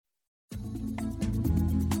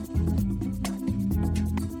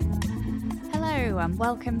Hello and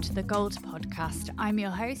welcome to the Gold Podcast. I'm your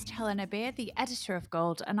host, Helena Beer, the editor of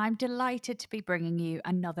Gold, and I'm delighted to be bringing you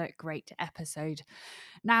another great episode.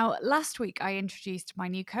 Now, last week I introduced my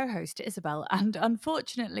new co-host, Isabel, and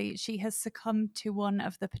unfortunately she has succumbed to one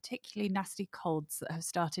of the particularly nasty colds that have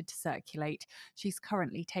started to circulate. She's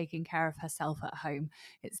currently taking care of herself at home.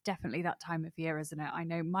 It's definitely that time of year, isn't it? I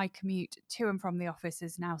know my commute to and from the office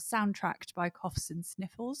is now soundtracked by coughs and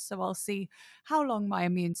sniffles, so I'll see how long my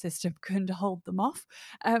immune system can hold them off.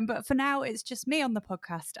 But for now, it's just me on the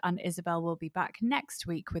podcast, and Isabel will be back next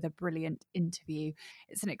week with a brilliant interview.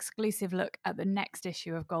 It's an exclusive look at the next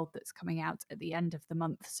issue of Gold that's coming out at the end of the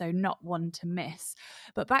month, so not one to miss.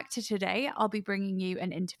 But back to today, I'll be bringing you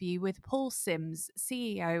an interview with Paul Sims,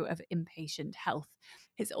 CEO of Impatient Health.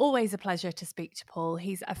 It's always a pleasure to speak to Paul.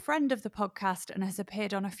 He's a friend of the podcast and has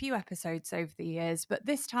appeared on a few episodes over the years, but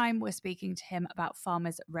this time we're speaking to him about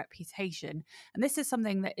pharma's reputation. And this is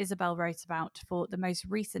something that Isabel wrote about for the most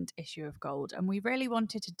recent issue of Gold, and we really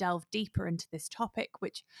wanted to delve deeper into this topic,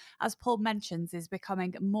 which, as Paul mentions, is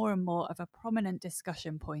becoming more and more of a prominent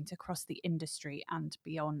discussion point across the industry and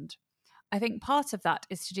beyond. I think part of that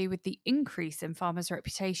is to do with the increase in pharma's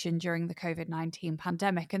reputation during the COVID-19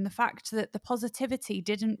 pandemic and the fact that the positivity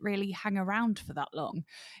didn't really hang around for that long.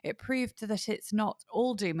 It proved that it's not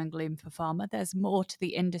all doom and gloom for pharma. There's more to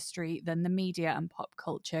the industry than the media and pop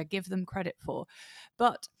culture give them credit for.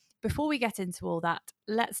 But before we get into all that,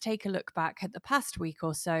 let's take a look back at the past week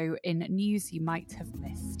or so in news you might have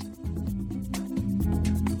missed.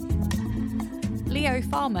 Leo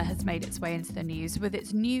Pharma has made its way into the news with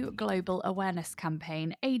its new global awareness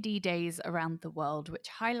campaign, AD Days Around the World, which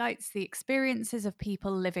highlights the experiences of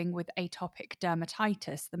people living with atopic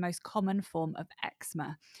dermatitis, the most common form of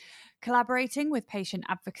eczema. Collaborating with patient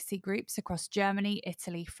advocacy groups across Germany,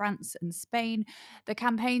 Italy, France, and Spain, the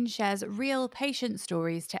campaign shares real patient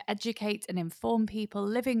stories to educate and inform people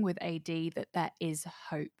living with AD that there is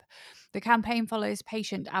hope. The campaign follows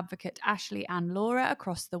patient advocate Ashley Ann Laura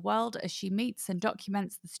across the world as she meets and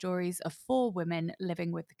documents the stories of 4 women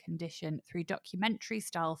living with the condition through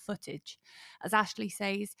documentary-style footage. As Ashley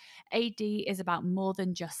says, AD is about more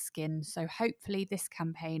than just skin, so hopefully this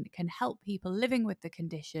campaign can help people living with the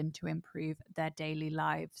condition to improve their daily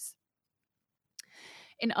lives.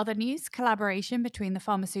 In other news, collaboration between the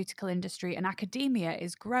pharmaceutical industry and academia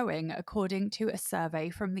is growing, according to a survey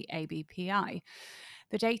from the ABPI.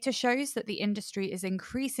 The data shows that the industry is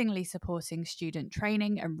increasingly supporting student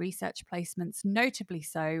training and research placements, notably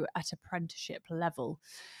so at apprenticeship level.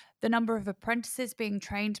 The number of apprentices being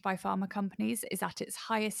trained by pharma companies is at its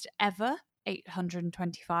highest ever,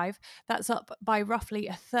 825. That's up by roughly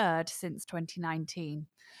a third since 2019.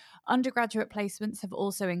 Undergraduate placements have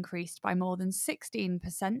also increased by more than 16%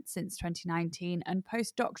 since 2019, and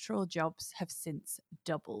postdoctoral jobs have since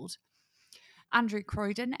doubled. Andrew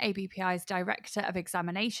Croydon, ABPI's Director of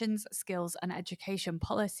Examinations, Skills and Education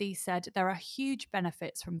Policy, said there are huge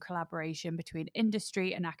benefits from collaboration between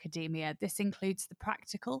industry and academia. This includes the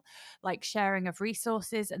practical, like sharing of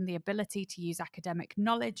resources and the ability to use academic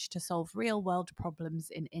knowledge to solve real-world problems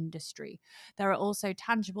in industry. There are also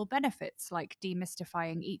tangible benefits, like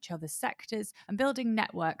demystifying each other's sectors and building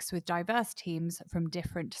networks with diverse teams from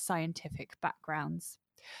different scientific backgrounds.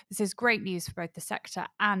 This is great news for both the sector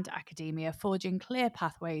and academia, forging clear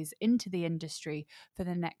pathways into the industry for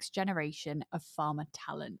the next generation of pharma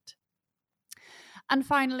talent. And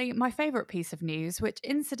finally, my favourite piece of news, which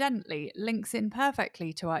incidentally links in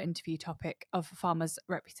perfectly to our interview topic of pharma's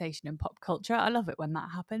reputation in pop culture. I love it when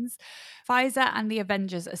that happens. Pfizer and the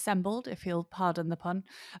Avengers assembled, if you'll pardon the pun,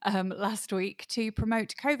 last week to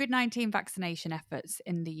promote COVID-19 vaccination efforts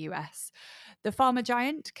in the US. The pharma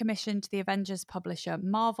giant commissioned the Avengers publisher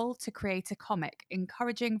Marvel to create a comic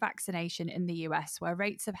encouraging vaccination in the US, where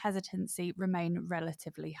rates of hesitancy remain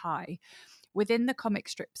relatively high. Within the comic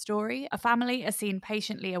strip story, a family are seen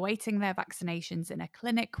patiently awaiting their vaccinations in a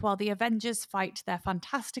clinic while the Avengers fight their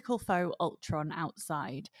fantastical foe Ultron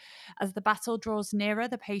outside. As the battle draws nearer,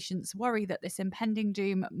 the patients worry that this impending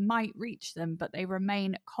doom might reach them, but they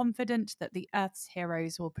remain confident that the Earth's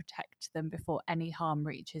heroes will protect them before any harm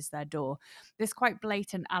reaches their door. This quite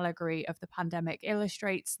blatant allegory of the pandemic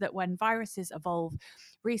illustrates that when viruses evolve,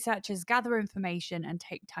 researchers gather information and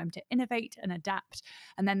take time to innovate and adapt,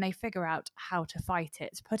 and then they figure out how to fight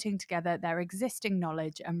it, putting together their existing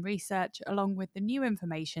knowledge and research along with the new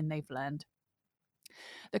information they've learned.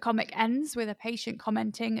 The comic ends with a patient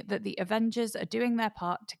commenting that the Avengers are doing their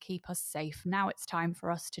part to keep us safe. Now it's time for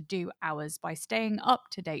us to do ours by staying up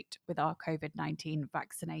to date with our COVID-19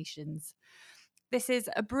 vaccinations. This is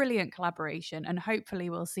a brilliant collaboration, and hopefully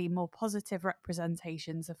we'll see more positive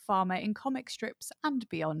representations of pharma in comic strips and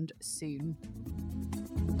beyond soon.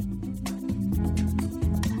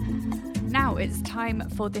 Now it's time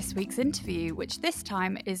for this week's interview, which this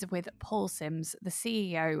time is with Paul Sims, the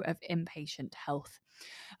CEO of Inpatient Health.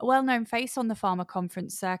 A well-known face on the pharma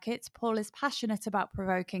conference circuit, Paul is passionate about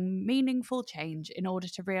provoking meaningful change in order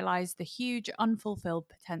to realise the huge unfulfilled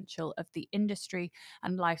potential of the industry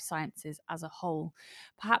and life sciences as a whole.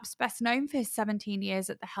 Perhaps best known for his 17 years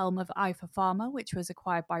at the helm of Pharma, which was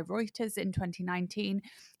acquired by Reuters in 2019,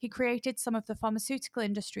 he created some of the pharmaceutical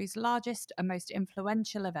industry's largest and most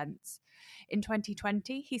influential events. In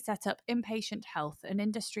 2020, he set up Inpatient Health, an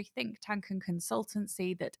industry think tank and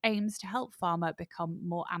consultancy that aims to help pharma become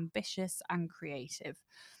more ambitious and creative.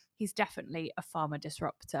 He's definitely a pharma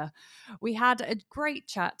disruptor. We had a great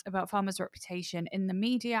chat about pharma's reputation in the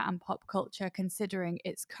media and pop culture, considering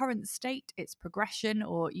its current state, its progression,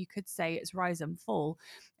 or you could say its rise and fall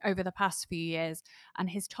over the past few years,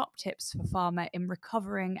 and his top tips for pharma in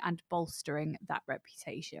recovering and bolstering that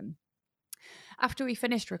reputation. After we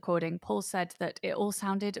finished recording, Paul said that it all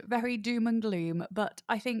sounded very doom and gloom, but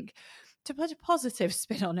I think to put a positive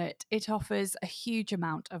spin on it, it offers a huge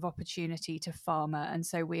amount of opportunity to pharma. And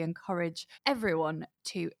so we encourage everyone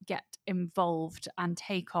to get involved and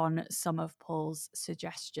take on some of Paul's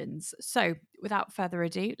suggestions. So without further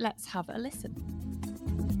ado, let's have a listen.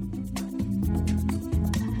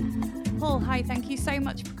 Paul, hi, thank you so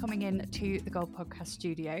much for coming in to the Gold Podcast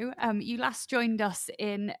studio. You last joined us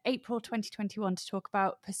in April 2021 to talk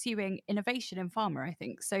about pursuing innovation in pharma, I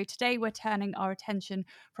think. So today we're turning our attention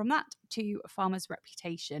from that to pharma's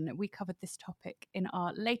reputation. We covered this topic in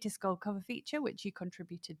our latest Gold Cover feature, which you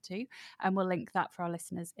contributed to, and we'll link that for our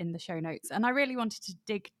listeners in the show notes. And I really wanted to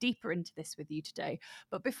dig deeper into this with you today.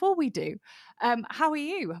 But before we do, how are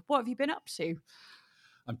you? What have you been up to?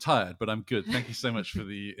 I'm tired, but I'm good. Thank you so much for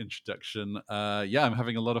the introduction. I'm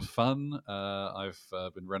having a lot of fun. I've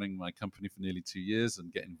been running my company for nearly 2 years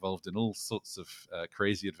and getting involved in all sorts of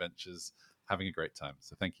crazy adventures, having a great time.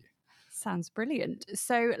 So thank you. Sounds brilliant.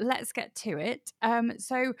 So let's get to it.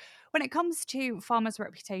 So when it comes to pharma's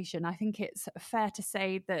reputation, I think it's fair to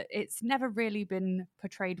say that it's never really been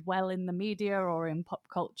portrayed well in the media or in pop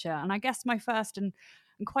culture. And I guess my first and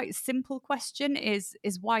quite simple question is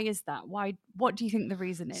why is that? Why? What do you think the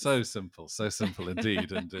reason is? So simple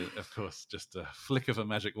indeed. And of course, just a flick of a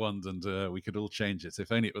magic wand and we could all change it.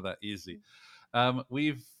 If only it were that easy.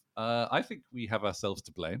 I think we have ourselves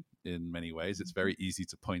to blame in many ways. It's very easy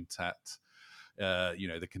to point at,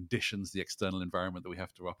 the conditions, the external environment that we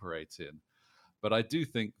have to operate in. But I do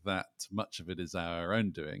think that much of it is our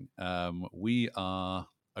own doing. We are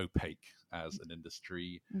opaque as an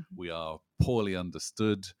industry. Mm-hmm. We are poorly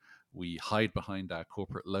understood. We hide behind our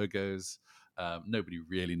corporate logos. Nobody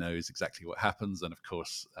really knows exactly what happens. And of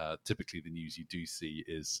course, typically the news you do see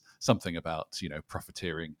is something about,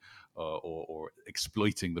 profiteering or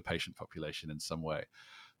exploiting the patient population in some way.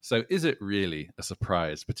 So is it really a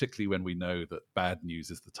surprise, particularly when we know that bad news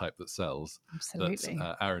is the type that sells, Absolutely.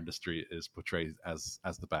 that our industry is portrayed as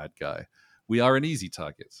the bad guy? We are an easy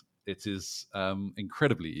target. It is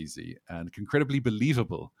incredibly easy and incredibly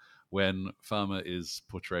believable when pharma is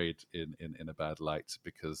portrayed in a bad light,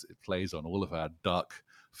 because it plays on all of our dark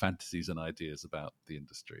fantasies and ideas about the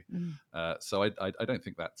industry. So I don't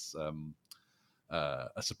think that's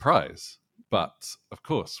a surprise. But of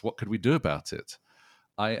course, what could we do about it?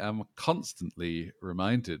 I am constantly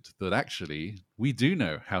reminded that actually we do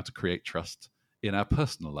know how to create trust in our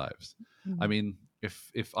personal lives. I mean,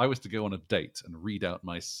 if I was to go on a date and read out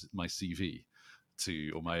my CV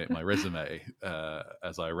or my resume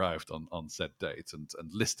as I arrived on said date and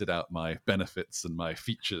listed out my benefits and my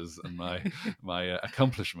features and my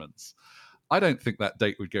accomplishments, I don't think that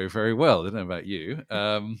date would go very well. I don't know about you,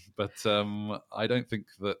 but I don't think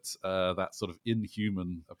that that sort of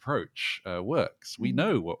inhuman approach works. We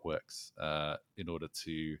know what works in order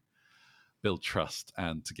to build trust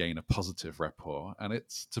and to gain a positive rapport, and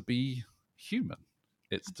it's to be human.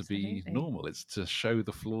 It's Absolutely. To be normal. It's to show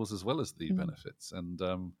the flaws as well as the benefits. And,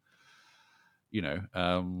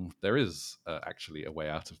 there is actually a way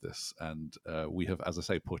out of this. And we have, as I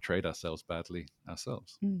say, portrayed ourselves badly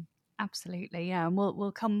ourselves. Absolutely, yeah, and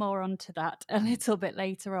we'll come more onto that a little bit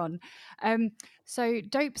later on. So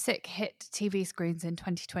Dope Sick hit TV screens in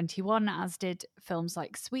 2021, as did films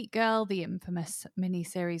like Sweet Girl. The infamous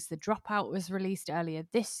miniseries The Dropout was released earlier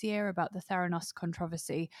this year about the Theranos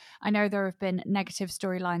controversy. I know there have been negative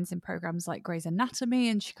storylines in programs like Grey's Anatomy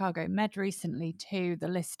and Chicago Med recently too. The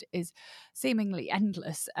list is seemingly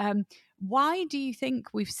endless. Why do you think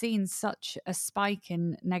we've seen such a spike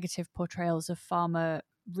in negative portrayals of pharma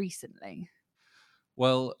recently?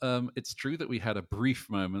 Well, it's true that we had a brief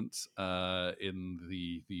moment in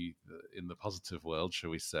the positive world,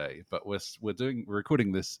 shall we say? But we're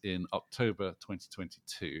recording this in October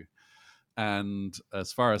 2022, and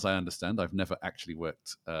as far as I understand, I've never actually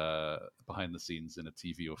worked behind the scenes in a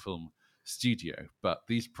TV or film studio, but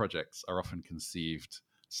these projects are often conceived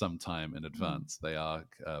some time in advance. They are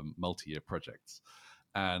multi-year projects.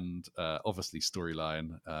 And obviously,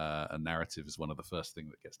 storyline and narrative is one of the first thing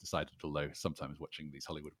that gets decided. Although sometimes watching these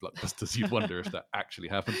Hollywood blockbusters, you'd wonder if that actually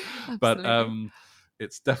happened. But Absolutely.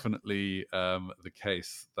 it's definitely the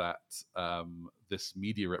case that this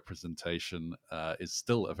media representation is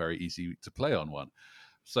still a very easy to play on one.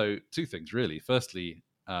 So two things really. Firstly,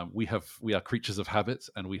 we are creatures of habit,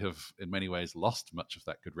 and we have in many ways lost much of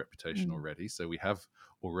that good reputation already. So we have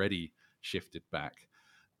already shifted back.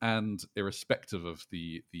 And irrespective of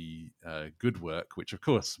the good work, which of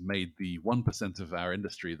course made the 1% of our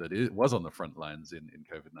industry that was on the front lines in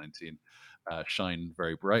COVID-19 shine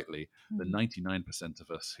very brightly, the 99% of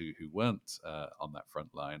us who weren't on that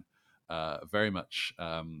front line very much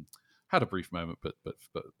had a brief moment,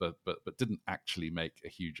 but didn't actually make a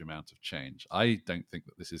huge amount of change. I don't think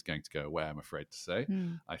that this is going to go away, I'm afraid to say.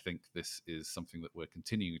 I think this is something that we're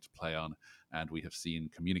continuing to play on, and we have seen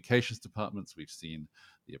communications departments, we've seen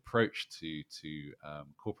the approach to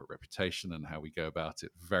corporate reputation and how we go about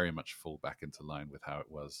it very much fall back into line with how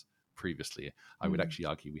it was previously. I would actually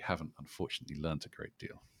argue we haven't, unfortunately, learned a great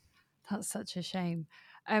deal. That's such a shame.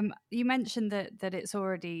 You mentioned that it's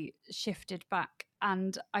already shifted back,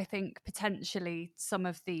 and I think potentially some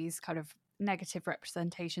of these kind of negative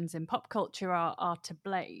representations in pop culture are to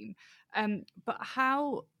blame. But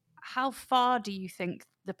how far do you think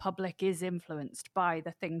the public is influenced by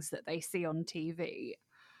the things that they see on TV?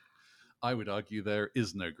 I would argue there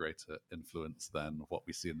is no greater influence than what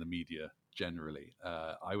we see in the media generally.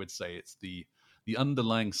 I would say it's the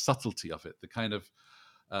underlying subtlety of it, the kind of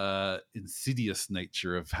insidious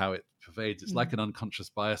nature of how it pervades. It's like an unconscious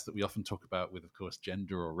bias that we often talk about with, of course,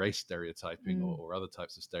 gender or race stereotyping or other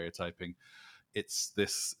types of stereotyping. It's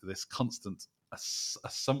this constant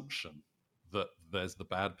assumption that there's the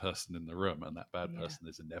bad person in the room, and that bad person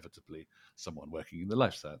is inevitably someone working in the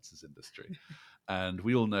life sciences industry. And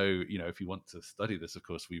we all know, if you want to study this, of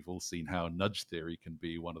course, we've all seen how nudge theory can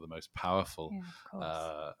be one of the most powerful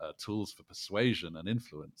tools for persuasion and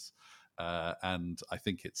influence. And I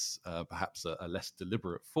think it's perhaps a less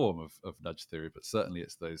deliberate form of nudge theory, but certainly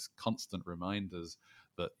it's those constant reminders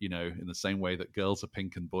that, in the same way that girls are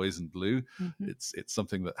pink and boys and blue, it's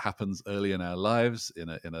something that happens early in our lives in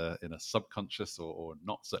a subconscious or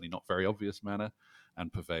certainly not very obvious manner,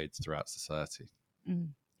 and pervades throughout society.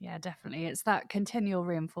 Yeah, definitely. It's that continual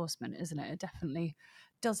reinforcement, isn't it? It definitely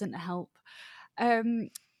doesn't help.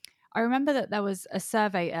 I remember that there was a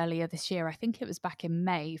survey earlier this year, I think it was back in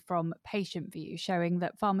May, from Patient View, showing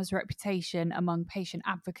that pharma's reputation among patient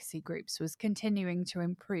advocacy groups was continuing to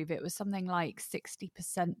improve. It was something like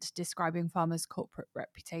 60% describing pharma's corporate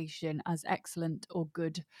reputation as excellent or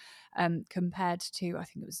good, compared to, I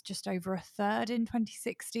think it was just over a third in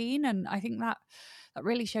 2016. And I think that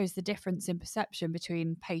really shows the difference in perception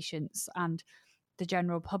between patients and the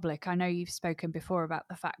general public. I know you've spoken before about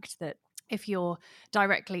the fact that if you're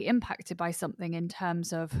directly impacted by something in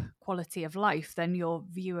terms of quality of life, then your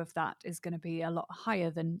view of that is going to be a lot higher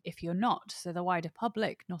than if you're not. So the wider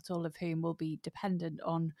public, not all of whom will be dependent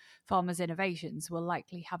on pharma's innovations, will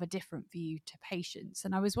likely have a different view to patients.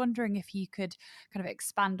 And I was wondering if you could kind of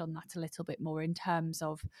expand on that a little bit more in terms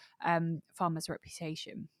of pharma's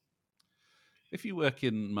reputation. If you work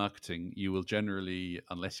in marketing, you will generally,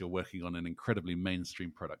 unless you're working on an incredibly mainstream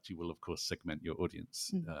product, you will, of course, segment your audience.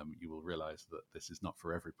 You will realize that this is not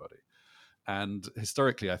for everybody. And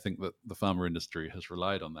historically, I think that the pharma industry has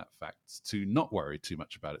relied on that fact to not worry too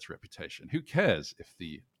much about its reputation. Who cares if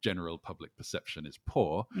the general public perception is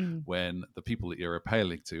poor when the people that you're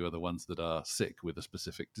appealing to are the ones that are sick with a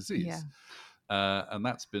specific disease? And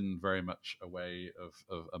that's been very much a way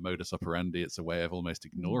of a modus operandi. It's a way of almost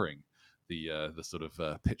ignoring the sort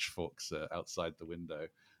of pitchforks outside the window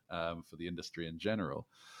for the industry in general.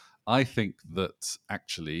 I think that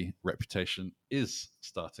actually reputation is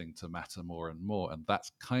starting to matter more and more, and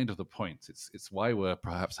that's kind of the point. It's why we're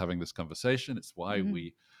perhaps having this conversation. It's why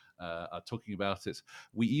we are talking about it.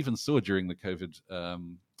 We even saw during the COVID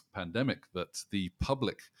pandemic that the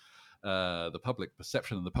public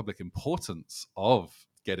perception and the public importance of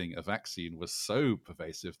getting a vaccine was so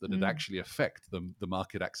pervasive that it actually affected the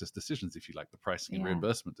market access decisions, if you like, the pricing and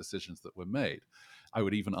reimbursement decisions that were made. I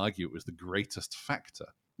would even argue it was the greatest factor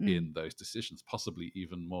in those decisions, possibly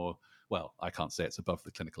even more. Well, I can't say it's above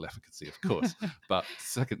the clinical efficacy, of course, but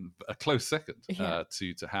a close second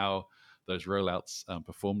to how those rollouts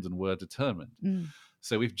performed and were determined.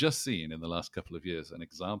 So we've just seen in the last couple of years an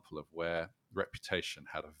example of where reputation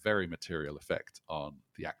had a very material effect on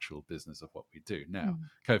the actual business of what we do. Now,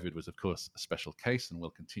 COVID was, of course, a special case and will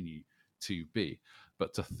continue to be.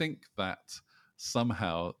 But to think that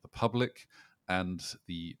somehow the public and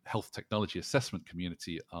the health technology assessment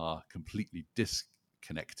community are completely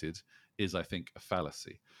disconnected is, I think, a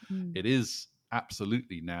fallacy. It is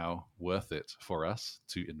absolutely now worth it for us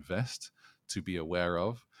to invest, to be aware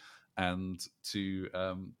of, and to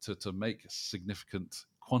make a significant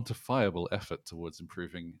quantifiable effort towards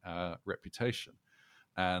improving our reputation.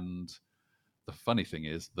 And the funny thing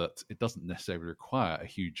is that it doesn't necessarily require a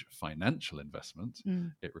huge financial investment.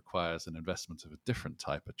 It requires an investment of a different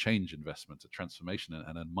type, a change investment, a transformation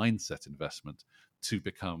and a mindset investment to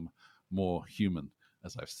become more human,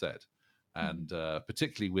 as I've said. And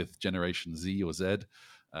particularly with Generation Z or Z,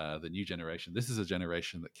 the new generation, this is a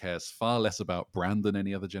generation that cares far less about brand than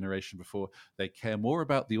any other generation before. They care more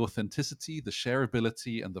about the authenticity, the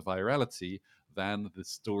shareability, and the virality than the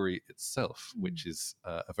story itself, which is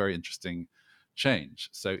a very interesting change.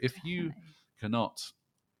 So if you cannot,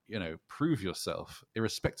 prove yourself,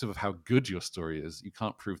 irrespective of how good your story is, you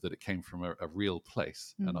can't prove that it came from a real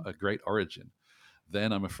place and a great origin,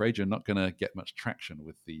 then I'm afraid you're not going to get much traction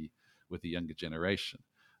with the younger generation.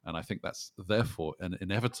 And I think that's therefore an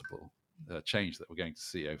inevitable change that we're going to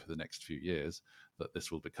see over the next few years, that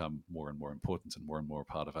this will become more and more important and more a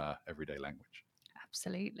part of our everyday language.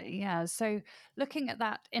 Absolutely, yeah. So looking at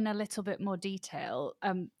that in a little bit more detail,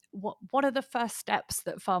 what are the first steps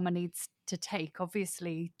that pharma needs to take?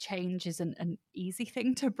 Obviously, change isn't an easy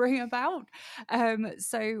thing to bring about.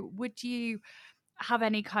 So would you have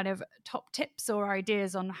any kind of top tips or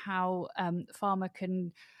ideas on how pharma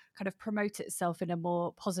can kind of promote itself in a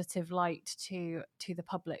more positive light to the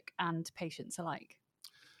public and patients alike?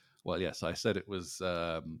 Well, yes, I said it was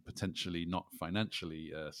potentially not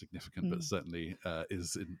financially significant, but certainly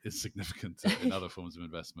is significant in other forms of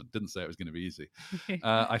investment. Didn't say it was going to be easy.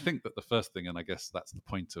 I think that the first thing, and I guess that's the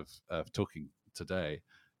point of talking today,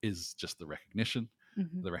 is just the recognition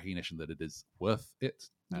that it is worth it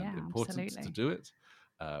and important absolutely. to do it.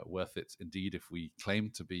 Worth it indeed if we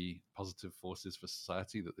claim to be positive forces for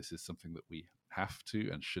society, that this is something that we have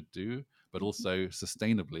to and should do, but also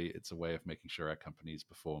sustainably, it's a way of making sure our companies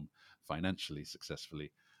perform financially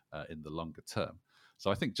successfully in the longer term.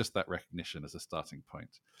 So I think just that recognition as a starting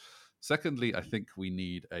point. Secondly, I think we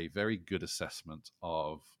need a very good assessment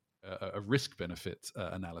of a risk-benefit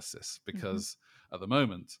analysis, because at the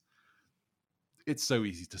moment, it's so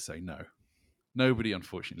easy to say no. Nobody,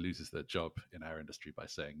 unfortunately, loses their job in our industry by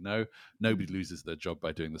saying no. Nobody loses their job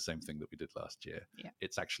by doing the same thing that we did last year.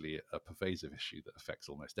 It's actually a pervasive issue that affects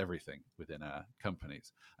almost everything within our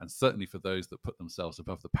companies. And certainly for those that put themselves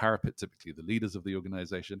above the parapet, typically the leaders of the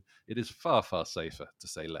organization, it is far, far safer to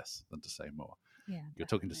say less than to say more. You're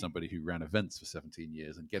talking to somebody who ran events for 17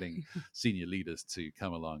 years, and getting senior leaders to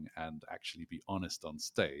come along and actually be honest on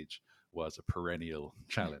stage was a perennial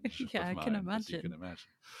challenge of mine, I can imagine. as you can imagine.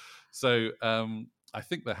 So I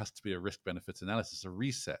think there has to be a risk-benefit analysis, a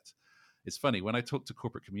reset. It's funny, when I talk to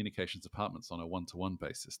corporate communications departments on a one-to-one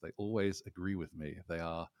basis, they always agree with me. They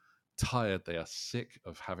are tired, they are sick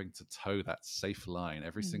of having to toe that safe line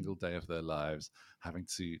every single day of their lives, having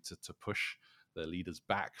to push their leaders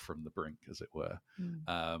back from the brink, as it were,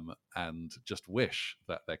 and just wish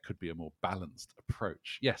that there could be a more balanced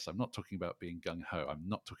approach. Yes, I'm not talking about being gung-ho. I'm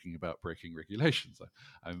not talking about breaking regulations.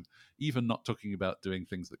 I'm even not talking about doing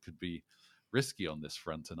things that could be risky on this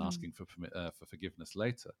front and asking for forgiveness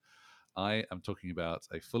later. I am talking about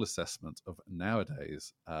a full assessment of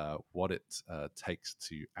nowadays what it takes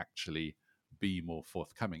to actually be more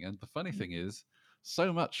forthcoming. And the funny thing is,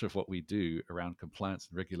 so much of what we do around compliance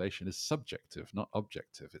and regulation is subjective, not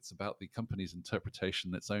objective. It's about the company's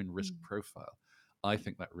interpretation, its own risk profile. I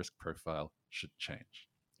think that risk profile should change.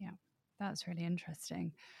 Yeah, that's really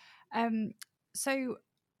interesting. So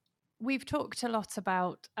we've talked a lot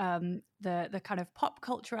about the kind of pop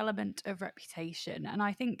culture element of reputation, and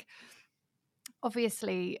I think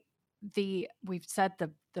obviously we've said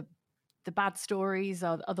the bad stories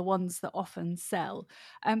are the ones that often sell.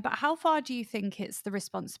 But how far do you think it's the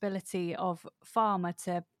responsibility of pharma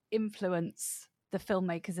to influence the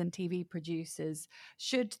filmmakers and TV producers?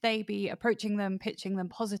 Should they be approaching them, pitching them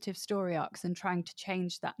positive story arcs and trying to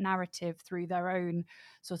change that narrative through their own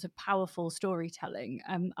sort of powerful storytelling?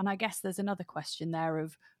 And I guess there's another question there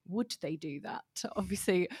of, would they do that?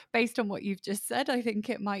 Obviously, based on what you've just said, I think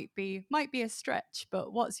it might be a stretch,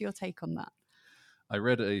 but what's your take on that? I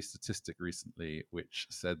read a statistic recently which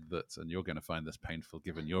said that, and you're going to find this painful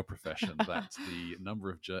given your profession, that as the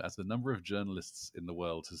number of journalists in the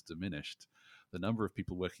world has diminished, the number of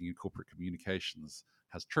people working in corporate communications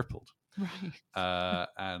has tripled. Right.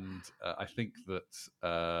 And I think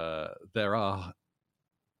that there are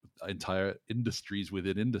entire industries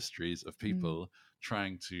within industries of people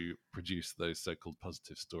trying to produce those so-called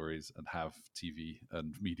positive stories and have TV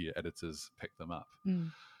and media editors pick them up.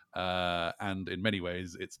 And in many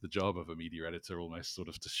ways, it's the job of a media editor almost sort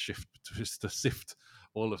of to sift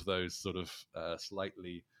all of those sort of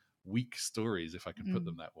slightly weak stories, if I can put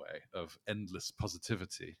them that way, of endless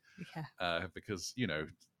positivity. Because,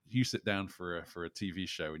 you sit down for a TV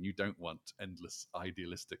show and you don't want endless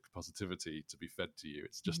idealistic positivity to be fed to you.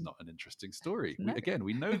 It's just not an interesting story. No.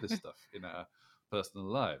 We know this stuff in our personal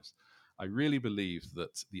lives. I really believe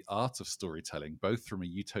that the art of storytelling, both from a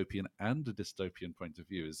utopian and a dystopian point of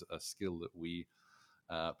view, is a skill that we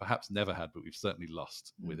perhaps never had, but we've certainly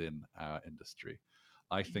lost within our industry.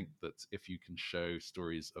 I think that if you can show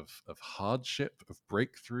stories of hardship, of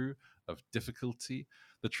breakthrough, of difficulty,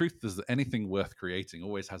 the truth is that anything worth creating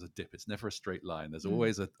always has a dip. It's never a straight line. There's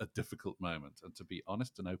always a difficult moment. And to be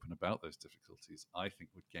honest and open about those difficulties, I think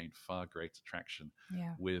would gain far greater traction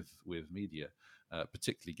with media,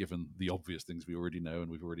 particularly given the obvious things we already know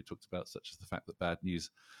and we've already talked about, such as the fact that bad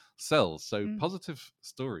news sells. So positive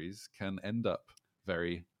stories can end up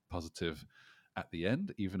very positive at the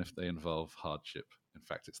end, even if they involve hardship. In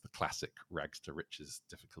fact, it's the classic rags to riches,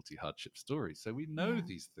 difficulty, hardship story. So we know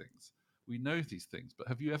these things. We know these things. But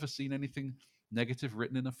have you ever seen anything negative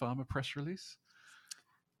written in a pharma press release?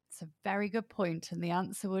 It's a very good point, and the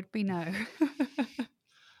answer would be no.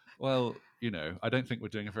 Well, I don't think we're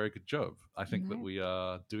doing a very good job. I think that we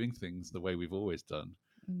are doing things the way we've always done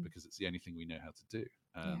because it's the only thing we know how to do.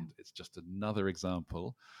 And it's just another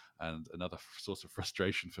example and another source of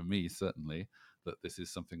frustration for me, certainly, that this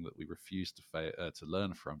is something that we refuse to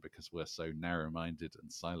learn from because we're so narrow-minded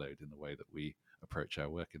and siloed in the way that we approach our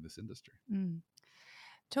work in this industry.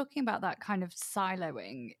 Talking about that kind of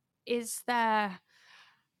siloing, is there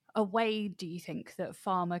a way, do you think, that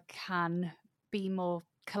pharma can be more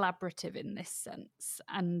collaborative in this sense?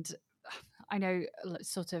 And I know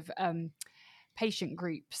sort of patient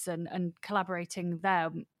groups and collaborating there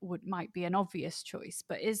might be an obvious choice,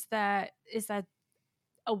 but is there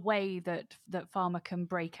a way that pharma can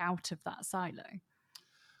break out of that silo?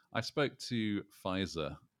 I spoke to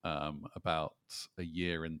Pfizer about a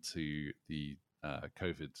year into the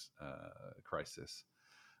COVID crisis,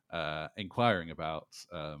 inquiring about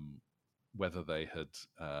whether they had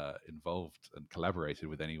involved and collaborated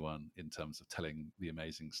with anyone in terms of telling the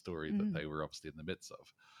amazing story that they were obviously in the midst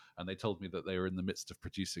of. And they told me that they were in the midst of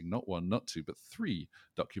producing not one, not two, but 3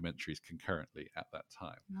 documentaries concurrently at that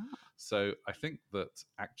time. So I think that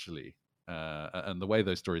actually, and the way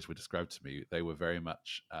those stories were described to me, they were very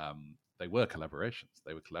much, they were collaborations.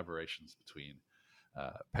 They were collaborations between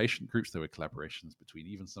patient groups. There were collaborations between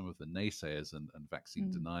even some of the naysayers and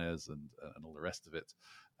vaccine deniers and all the rest of it.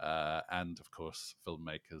 And of course,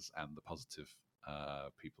 filmmakers and the positive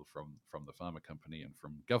people from the pharma company and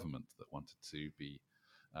from government that wanted to be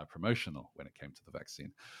promotional when it came to the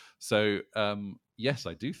vaccine. So yes,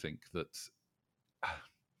 I do think that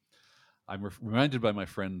I'm reminded by my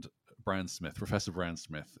friend Brian Smith, Professor Brian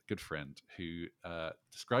Smith, a good friend, who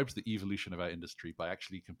describes the evolution of our industry by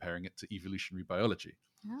actually comparing it to evolutionary biology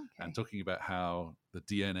and talking about how the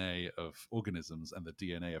DNA of organisms and the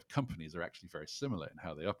DNA of companies are actually very similar in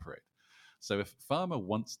how they operate. So if pharma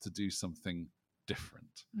wants to do something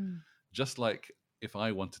different, just like if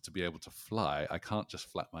I wanted to be able to fly, I can't just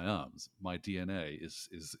flap my arms. My DNA is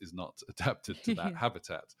not adapted to that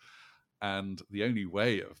habitat. And the only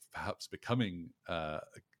way of perhaps becoming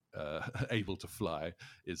able to fly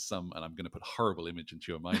is and I'm going to put a horrible image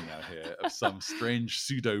into your mind now here, of some strange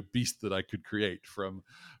pseudo beast that I could create from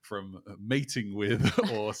mating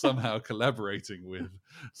with or somehow collaborating with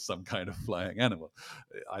some kind of flying animal.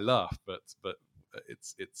 I laugh, but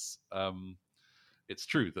it's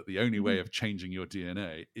true that the only way of changing your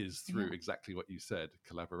DNA is through exactly what you said,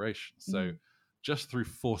 collaboration. So just through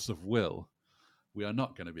force of will, we are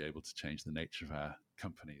not going to be able to change the nature of our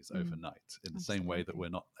companies overnight in the same way that we're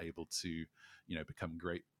not able to, become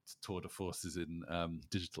great tour de forces in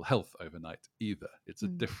digital health overnight either. It's a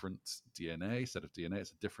different set of DNA.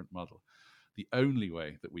 It's a different model. the only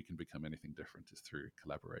way that we can become anything different is through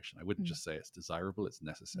collaboration. I wouldn't just say it's desirable, it's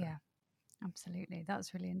necessary. Yeah, absolutely.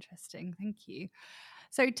 That's really interesting. Thank you.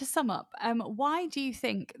 So to sum up, why do you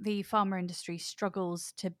think the pharma industry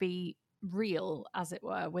struggles to be real, as it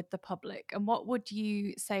were, with the public? And what would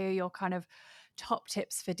you say are your kind of top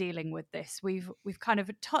tips for dealing with this? We've kind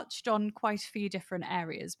of touched on quite a few different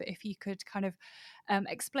areas, but if you could kind of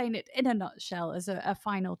explain it in a nutshell as a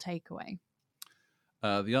final takeaway.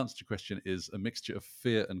 The answer to your question is a mixture of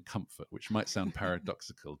fear and comfort, which might sound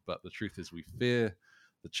paradoxical, but the truth is we fear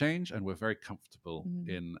the change and we're very comfortable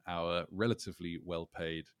in our relatively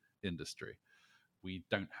well-paid industry. We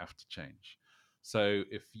don't have to change. So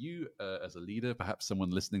if you, as a leader, perhaps someone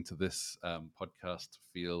listening to this podcast,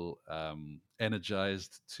 feel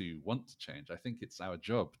energized to want to change, I think it's our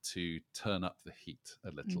job to turn up the heat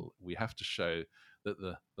a little. We have to show that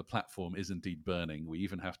the platform is indeed burning. We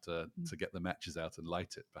even have to get the matches out and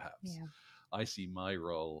light it, perhaps. Yeah. I see my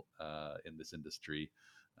role in this industry.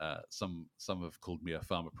 Some have called me a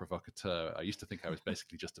pharma provocateur. I used to think I was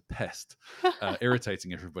basically just a pest,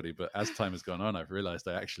 irritating everybody. But as time has gone on, I've realized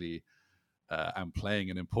I actually am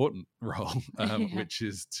playing an important role, which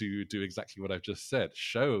is to do exactly what I've just said: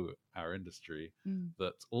 show our industry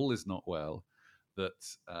that all is not well, that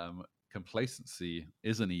complacency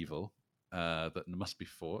is an evil that must be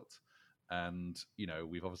fought. And, you know,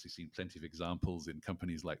 we've obviously seen plenty of examples in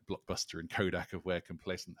companies like Blockbuster and Kodak of where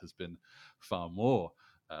complacent has been far more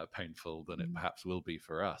painful than it perhaps will be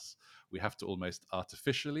for us. We have to almost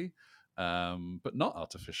artificially, but not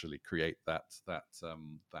artificially, create that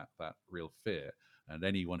real fear. And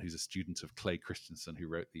anyone who's a student of Clay Christensen, who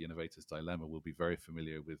wrote The Innovator's Dilemma, will be very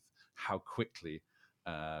familiar with how quickly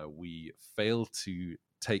we fail to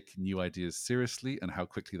take new ideas seriously and how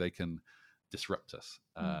quickly they can disrupt us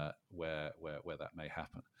where that may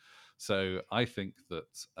happen. So I think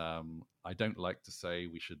that I don't like to say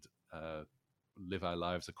we should live our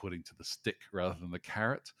lives according to the stick rather than the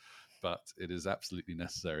carrot, but it is absolutely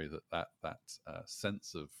necessary that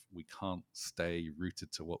sense of we can't stay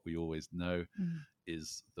rooted to what we always know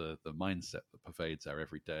is the mindset that pervades our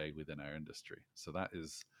everyday within our industry. So that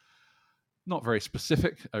is not very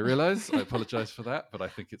specific, I realize. I apologize for that, but I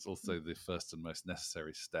think it's also the first and most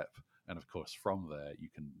necessary step. And of course, from there, you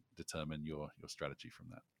can determine your strategy from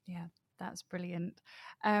that. Yeah, that's brilliant.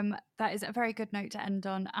 That is a very good note to end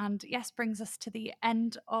on. And yes, brings us to the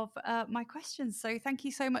end of my questions. So thank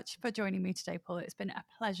you so much for joining me today, Paul. It's been a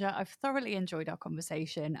pleasure. I've thoroughly enjoyed our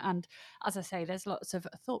conversation. And as I say, there's lots of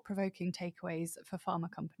thought-provoking takeaways for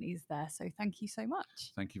pharma companies there. So thank you so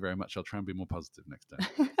much. Thank you very much. I'll try and be more positive next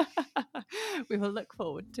time. We will look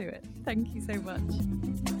forward to it. Thank you so much.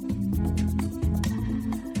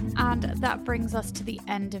 And that brings us to the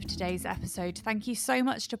end of today's episode. Thank you so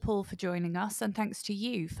much to Paul for joining us, and thanks to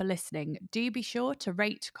you for listening. Do be sure to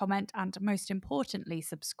rate, comment, and most importantly,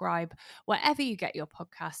 subscribe wherever you get your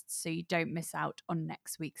podcasts so you don't miss out on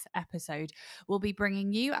next week's episode. We'll be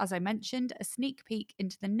bringing you, as I mentioned, a sneak peek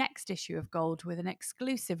into the next issue of Gold with an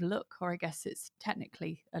exclusive look, or I guess it's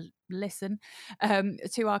technically a listen,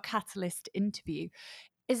 to our Catalyst interview.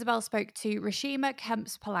 Isabel spoke to Rashima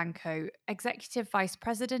Kemps-Polanco, Executive Vice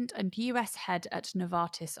President and US Head at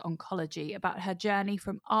Novartis Oncology, about her journey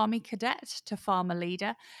from Army cadet to pharma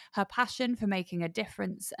leader, her passion for making a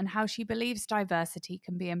difference, and how she believes diversity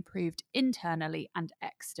can be improved internally and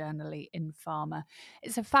externally in pharma.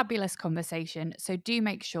 It's a fabulous conversation, so do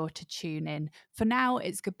make sure to tune in. For now,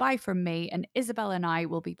 it's goodbye from me, and Isabel and I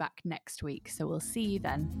will be back next week, so we'll see you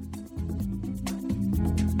then.